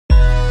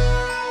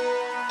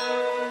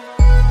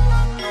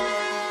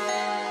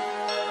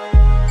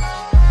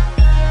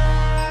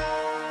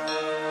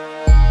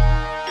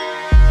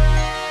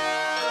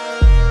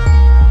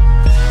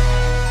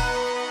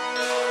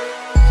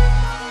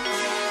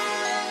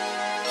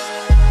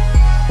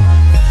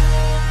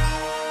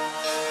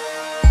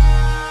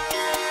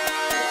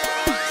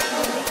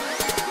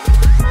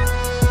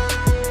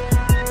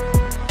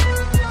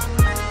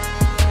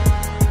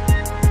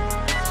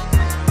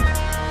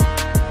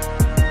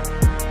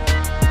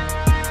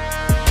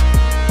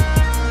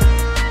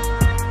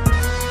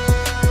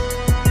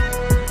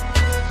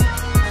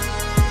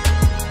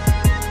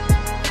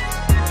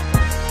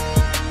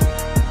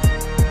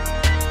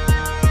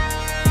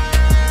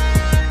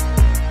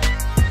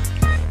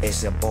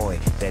It's your boy,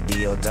 that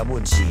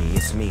D-O-double-G.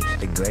 It's me,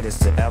 the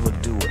greatest to ever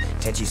do it.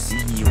 Can't you see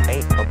you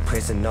ain't a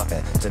prisoner?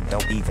 So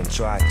don't even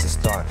try to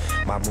start.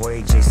 My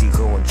boy JC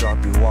go and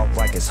drop you off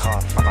like it's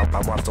hot. I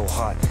rock so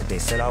hot, they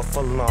set off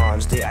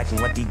alarms. They acting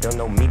like they don't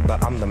know me,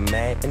 but I'm the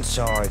man in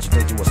charge. You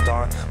think you a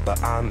star,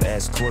 but I'm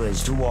as cool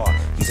as you are.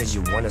 You said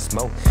you wanna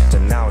smoke, so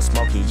now I'm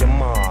smoking your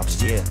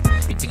mobs, yeah.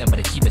 You think I'm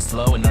gonna keep it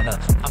slow and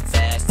I'm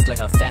fast. It's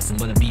like I'm fast and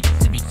wanna be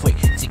to be quick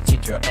to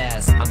kick your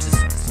ass. I'm just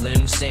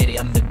Slim Shady,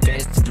 I'm the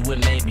best to do it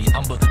maybe.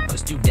 I'm gonna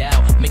push you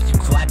down, make you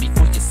cry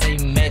before you say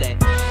mayday.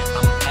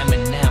 I'm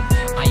Eminem,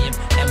 I am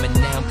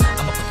Eminem.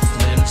 I'ma put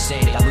Slim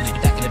Shady, I'll lose you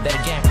back in the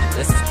better game.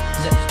 Let's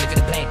look at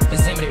the plane, the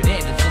same way it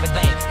is, it's living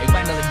thing.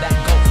 Everybody know that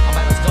go,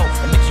 alright let's go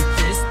and make you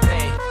feel this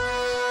pain.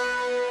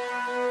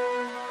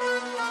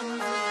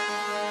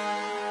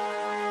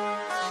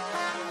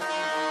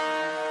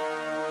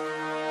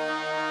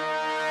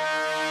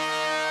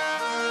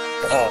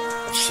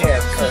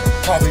 Chef,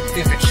 probably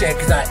different check,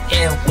 cause I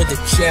am with the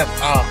chef,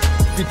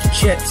 50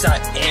 checks, I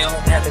am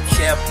at the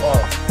chef,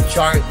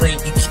 Charlie,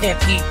 you can't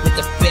eat with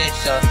the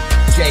fish,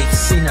 Jay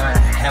Cena,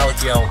 hell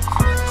yo,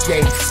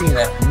 Jay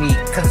Cena, me,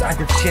 cause I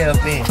the chef,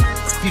 man,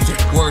 future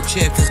word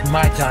chef, cause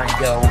my time,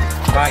 yo,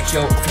 my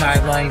show, my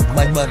line,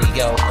 my money,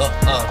 yo,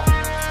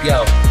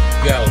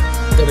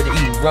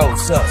 WWE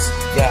rolls us,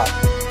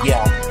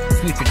 yeah,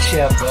 future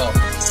chef,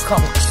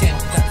 couple chef,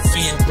 got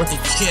fan with the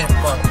chef,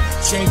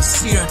 Jay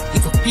Cena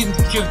is a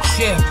future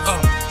chef,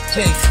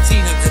 Jay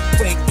Cena the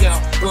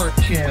breakout word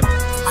champ.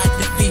 I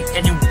defeat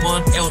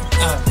anyone else,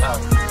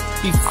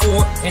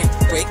 before and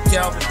break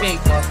down the big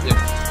monster.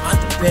 I'm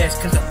the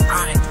best cause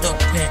I ain't the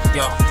best,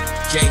 y'all.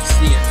 Jay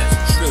Cena, that's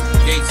the truth.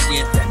 Jay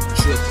Cena, that's the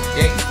truth.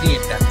 Jay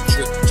Cena, that's the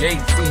truth. Jay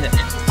Cena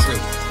is the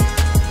truth.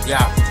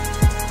 Yeah,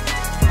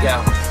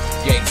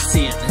 Jay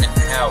Cena in the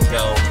house,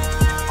 yo.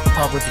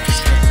 Public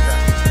shit,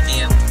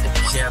 and the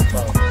champ,